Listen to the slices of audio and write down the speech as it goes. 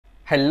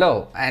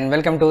Hello and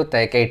welcome to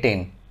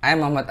taik18. I am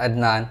Mohammad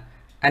Adnan,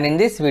 and in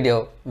this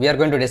video we are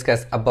going to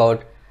discuss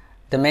about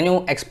the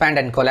menu expand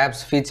and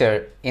collapse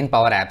feature in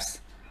Power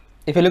Apps.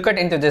 If you look at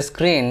into the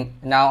screen,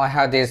 now I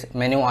have this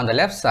menu on the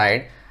left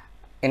side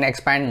in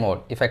expand mode.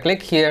 If I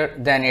click here,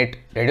 then it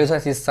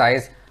reduces its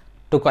size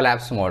to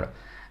collapse mode,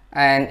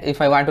 and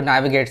if I want to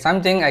navigate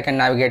something, I can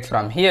navigate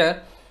from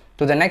here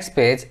to the next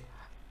page,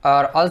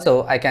 or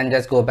also I can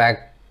just go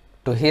back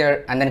to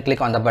here and then click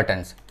on the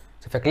buttons.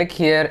 So if I click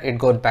here, it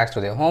goes back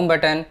to the home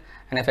button,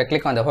 and if I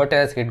click on the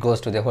hotels, it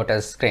goes to the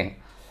hotels screen.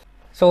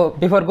 So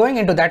before going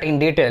into that in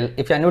detail,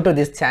 if you are new to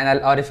this channel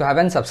or if you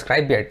haven't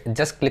subscribed yet,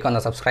 just click on the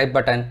subscribe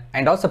button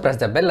and also press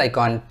the bell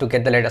icon to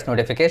get the latest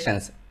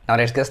notifications. Now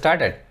let's get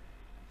started.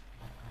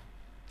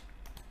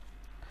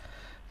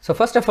 So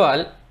first of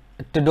all,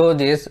 to do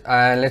this,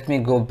 let me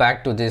go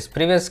back to this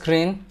previous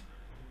screen,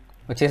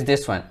 which is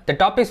this one. The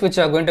topics which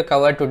we are going to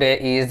cover today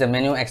is the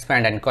menu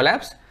expand and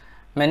collapse,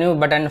 menu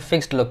button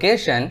fixed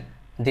location,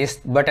 these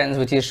buttons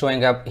which is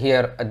showing up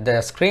here at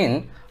the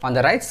screen on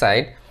the right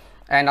side,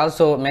 and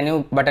also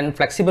menu button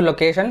flexible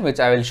location, which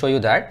I will show you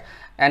that,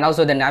 and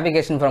also the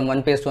navigation from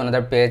one page to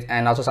another page,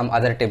 and also some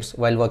other tips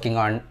while working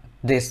on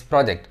this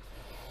project.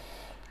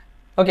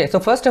 Okay, so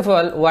first of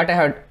all, what I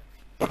have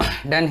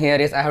done here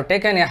is I have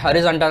taken a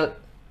horizontal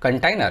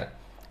container.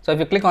 So if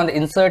you click on the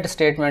insert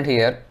statement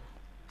here,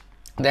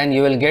 then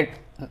you will get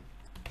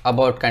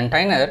about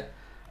container.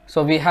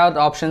 So we have the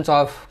options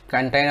of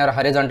container,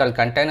 horizontal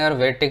container,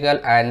 vertical,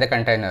 and the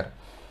container.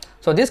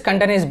 So this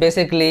container is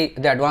basically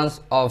the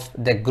advance of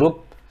the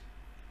group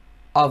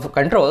of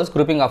controls,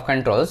 grouping of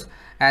controls,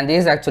 and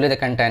this is actually the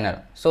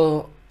container.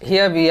 So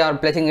here we are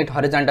placing it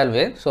horizontal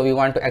way, so we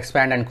want to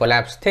expand and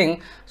collapse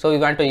thing, so we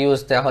want to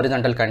use the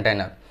horizontal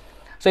container.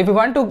 So if you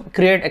want to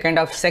create a kind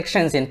of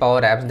sections in Power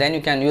Apps, then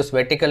you can use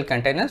vertical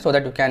container so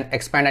that you can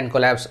expand and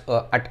collapse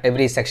at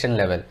every section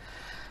level.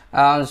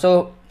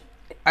 So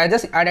I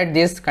just added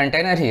this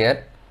container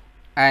here,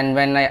 and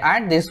when I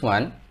add this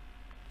one,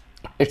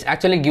 it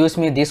actually gives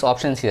me these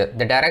options here.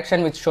 The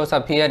direction which shows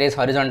up here is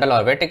horizontal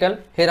or vertical.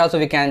 Here also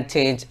we can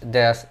change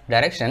the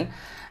direction,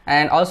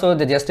 and also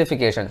the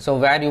justification, so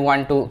where you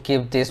want to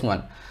keep this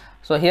one.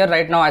 So here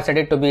right now I set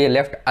it to be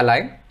left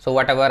align, so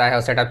whatever I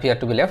have set up here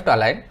to be left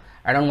align.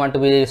 I don't want to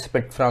be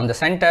split from the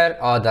center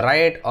or the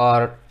right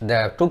or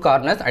the two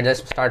corners. I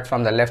just start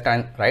from the left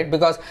and right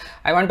because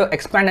I want to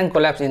expand and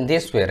collapse in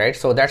this way, right?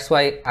 So that's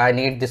why I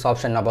need this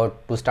option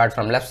about to start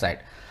from left side.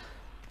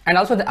 And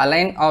also the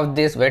align of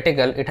this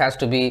vertical, it has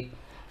to be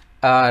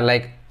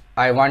like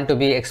I want to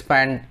be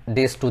expand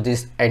this to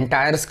this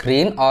entire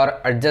screen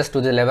or adjust to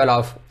the level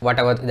of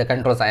whatever the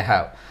controls I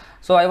have.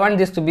 So I want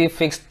this to be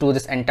fixed to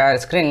this entire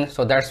screen,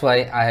 so that's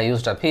why I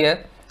used up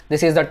here.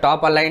 This is the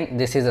top align,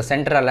 this is the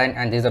center align,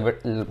 and this is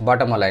the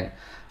bottom align.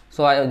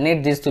 So I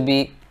need this to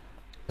be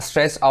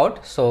stretched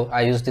out, so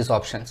I use these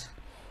options.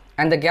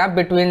 And the gap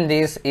between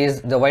this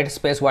is the white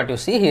space. What you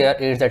see here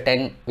is the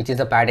 10, which is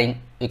the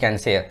padding, you can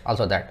say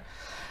also that.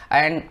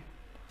 And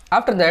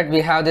after that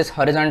we have this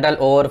horizontal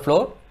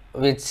overflow,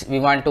 which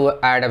we want to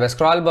add a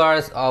scroll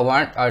bars or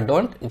want or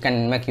don't. You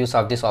can make use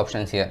of these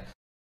options here.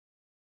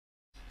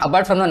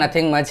 Apart from the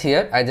nothing much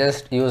here, I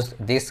just used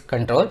this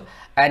control,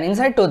 and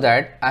inside to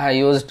that I have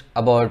used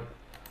about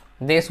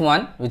this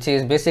one, which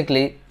is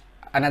basically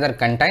another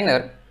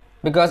container,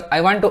 because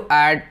I want to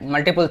add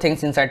multiple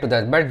things inside to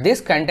that. But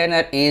this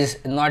container is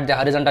not the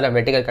horizontal or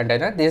vertical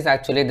container. This is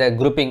actually the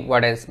grouping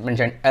what I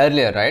mentioned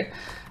earlier, right?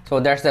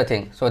 So that's the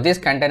thing. So this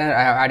container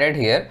I have added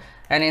here,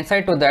 and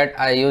inside to that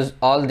I use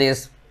all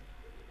these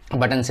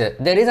buttons here.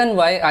 The reason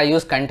why I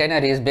use container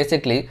is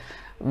basically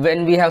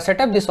when we have set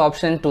up this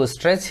option to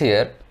stretch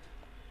here,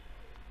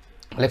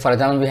 like for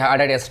example we have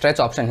added a stretch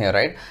option here,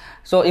 right?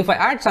 So if I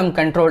add some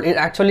control, it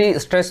actually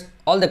stretches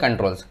all the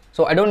controls,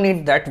 so I don't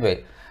need that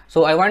way.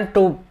 So I want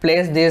to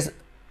place this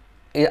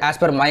as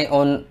per my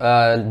own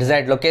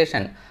desired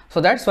location,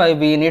 so that's why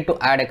we need to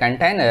add a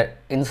container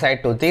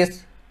inside to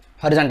this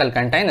horizontal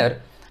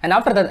container, and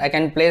after that I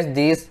can place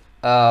these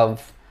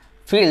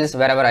fields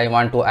wherever I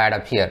want to add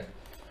up here.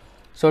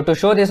 So to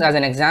show this as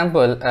an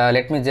example,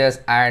 let me just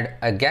add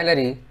a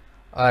gallery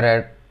or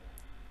a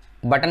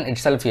button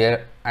itself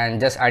here,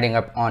 and just adding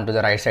up onto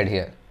the right side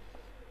here.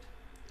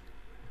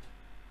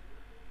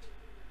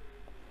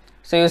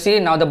 So you see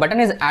now the button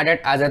is added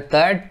as a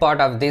third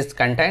part of this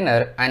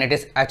container, and it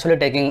is actually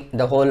taking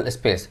the whole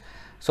space.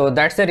 So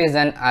that's the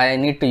reason I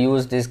need to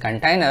use this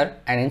container,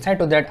 and inside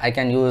to that I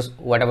can use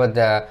whatever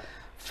the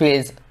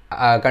fields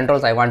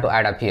controls I want to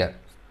add up here.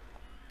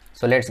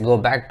 So let's go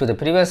back to the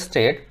previous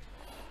state,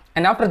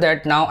 and after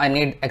that now I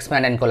need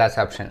expand and collapse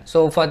option.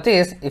 So for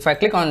this, if I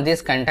click on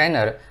this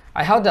container,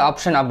 I have the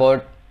option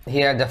about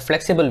here the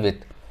flexible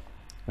width,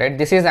 right?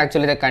 This is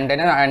actually the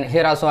container, and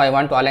here also I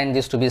want to align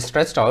this to be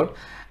stretched out,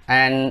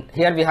 and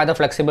here we have the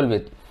flexible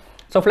width.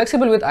 So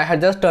flexible width, I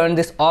had just turned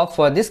this off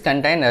for this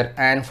container,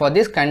 and for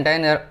this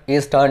container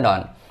is turned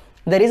on.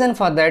 The reason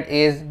for that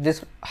is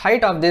this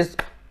height of this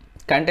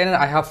container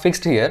I have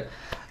fixed here,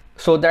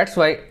 so that's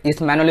why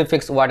it's manually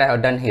fixed what I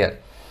have done here.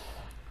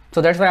 So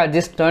that's why I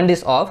just turned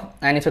this off,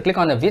 and if you click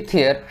on the width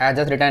here, I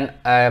just written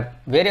a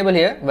variable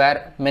here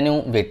where menu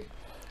width.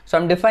 So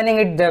I'm defining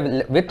it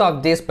the width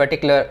of this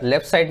particular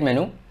left side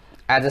menu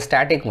as a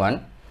static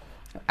one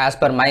as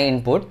per my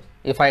input.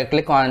 If I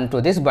click on to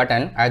this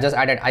button, I just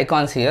added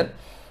icons here,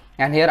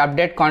 and here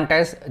update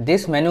context,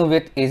 this menu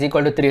width is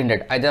equal to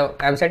 300.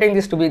 I'm setting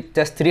this to be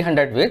just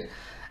 300 width,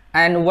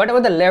 and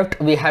whatever the left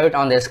we have it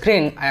on the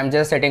screen, I am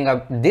just setting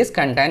up this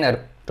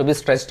container to be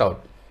stretched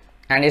out,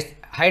 and its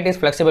height is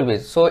flexible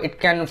width, so it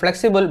can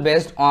flexible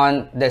based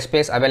on the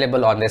space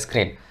available on the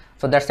screen.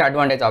 So that's the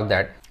advantage of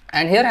that.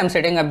 And here I'm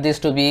setting up this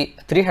to be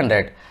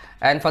 300,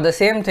 and for the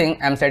same thing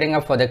I'm setting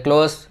up for the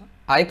close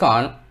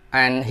icon,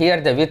 and here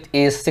the width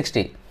is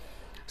 60.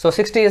 So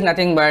 60 is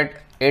nothing but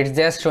it's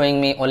just showing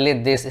me only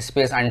this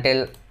space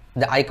until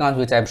the icons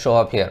which I show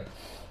up here.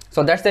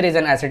 So that's the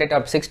reason I set it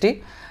up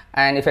 60,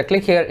 and if I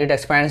click here it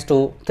expands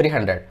to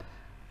 300.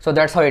 So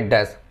that's how it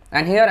does.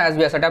 And here as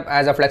we are set up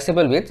as a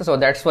flexible width, so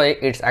that's why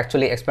it's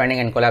actually expanding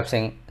and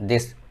collapsing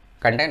this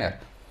container.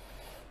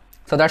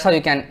 So that's how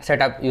you can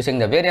set up using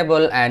the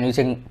variable and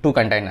using two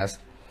containers.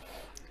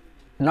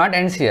 Not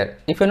ends here.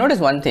 If you notice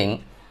one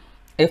thing,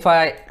 if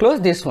I close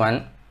this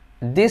one,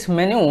 this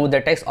menu,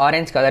 the text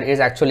orange color is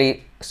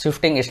actually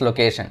shifting its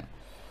location.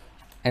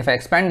 If I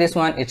expand this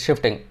one, it's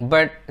shifting,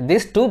 but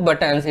these two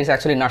buttons is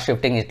actually not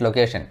shifting its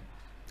location.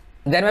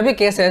 There may be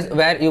cases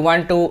where you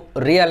want to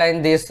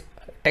realign this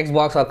text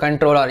box or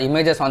control or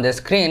images on the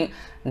screen,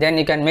 then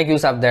you can make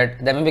use of that.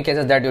 There may be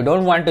cases that you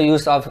don't want to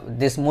use of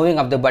this moving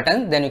of the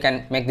button, then you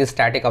can make this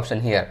static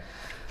option here.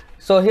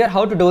 So here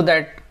how to do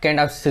that kind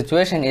of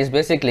situation is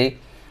basically,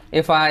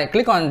 if I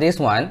click on this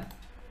one,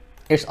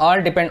 it's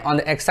all depend on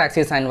the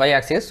x-axis and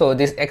y-axis. So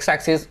this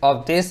x-axis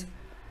of this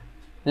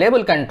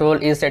label control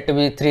is set to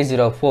be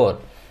 304,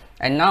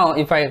 and now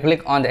if I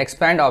click on the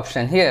expand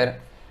option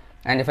here,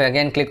 and if I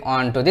again click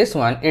on to this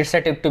one, it's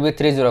set it to be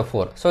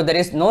 304. So there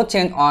is no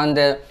change on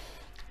the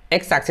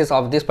x-axis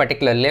of this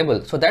particular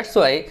label. So that's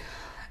why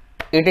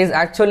it is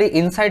actually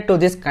inside to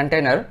this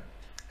container.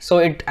 So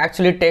it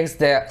actually takes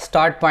the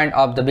start point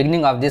of the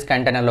beginning of this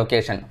container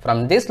location.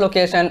 From this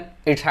location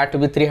it had to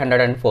be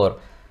 304.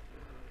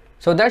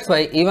 So that's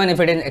why even if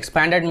it is in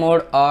expanded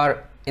mode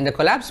or in the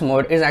collapse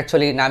mode, is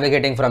actually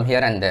navigating from here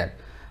and there.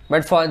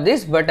 But for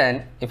this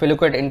button, if you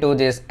look at into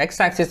this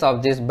x-axis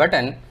of this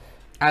button,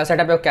 I have set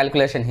up a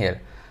calculation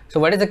here. So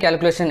what is the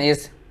calculation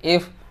is,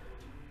 if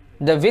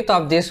the width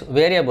of this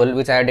variable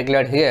which I have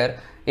declared here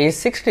is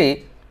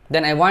 60,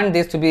 then I want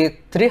this to be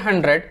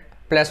 300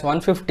 plus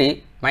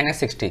 150 minus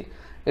 60.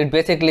 It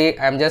basically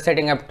I am just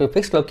setting up to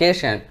fixed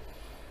location.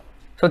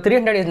 So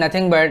 300 is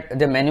nothing but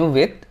the menu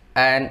width,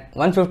 and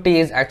 150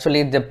 is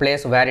actually the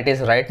place where it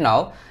is right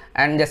now,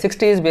 and the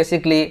 60 is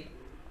basically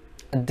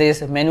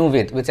this menu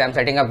width which I am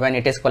setting up when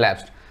it is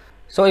collapsed.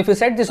 So if you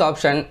set this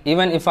option,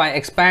 even if I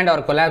expand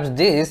or collapse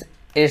this,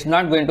 it's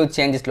not going to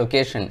change its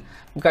location,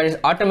 because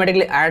it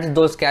automatically adds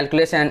those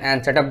calculation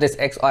and set up this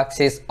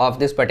x-axis of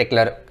this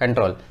particular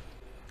control.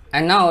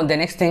 And now the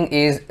next thing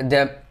is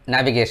the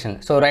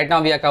navigation. So right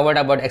now we are covered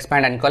about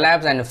expand and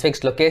collapse and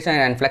fixed location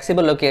and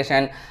flexible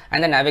location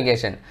and the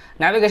navigation.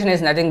 Navigation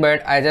is nothing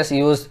but I just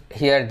use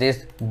here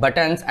these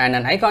buttons and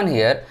an icon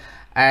here,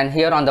 and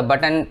here on the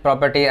button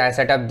property I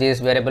set up this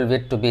variable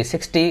width to be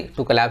 60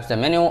 to collapse the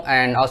menu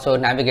and also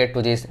navigate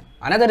to this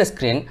another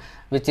screen,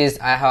 which is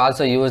I have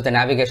also used the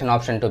navigation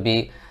option to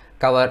be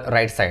cover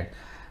right side.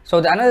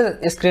 So the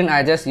another screen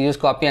I just use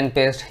copy and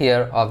paste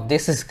here of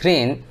this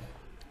screen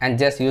and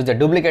just use the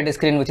duplicate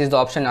screen, which is the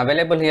option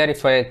available here.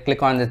 If I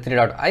click on the three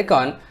dot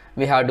icon,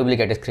 we have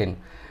duplicate screen.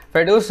 If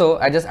I do so,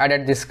 I just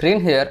added this screen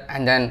here,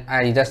 and then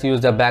I just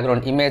use the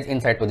background image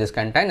inside to this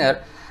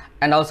container,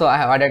 and also I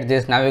have added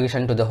this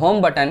navigation to the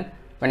home button.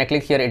 When I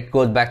click here, it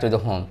goes back to the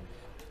home.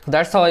 So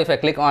that's how if I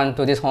click on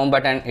to this home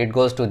button, it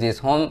goes to this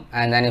home,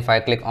 and then if I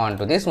click on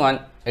to this one,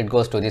 it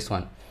goes to this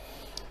one.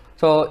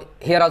 So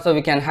here also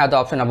we can have the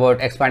option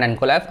about expand and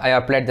collapse. I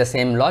applied the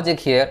same logic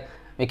here.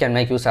 We can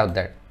make use of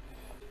that.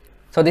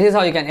 So this is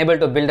how you can able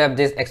to build up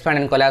this expand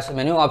and collapse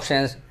menu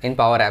options in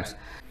Power Apps.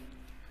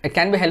 It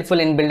can be helpful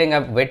in building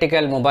up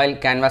vertical mobile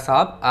canvas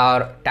app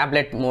or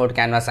tablet mode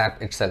canvas app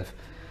itself.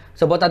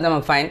 So both of them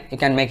are fine. You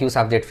can make use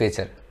of that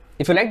feature.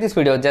 If you like this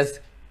video,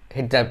 just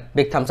hit the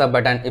big thumbs up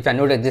button. If you are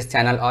new to this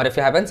channel, or if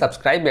you haven't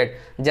subscribed yet,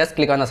 just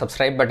click on the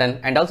subscribe button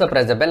and also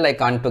press the bell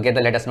icon to get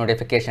the latest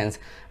notifications.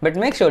 But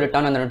make sure to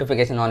turn on the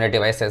notification on your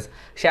devices.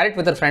 Share it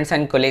with your friends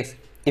and colleagues.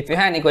 If you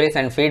have any queries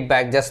and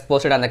feedback, just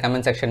post it on the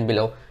comment section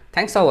below.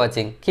 Thanks for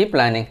watching. Keep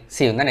learning.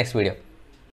 See you in the next video.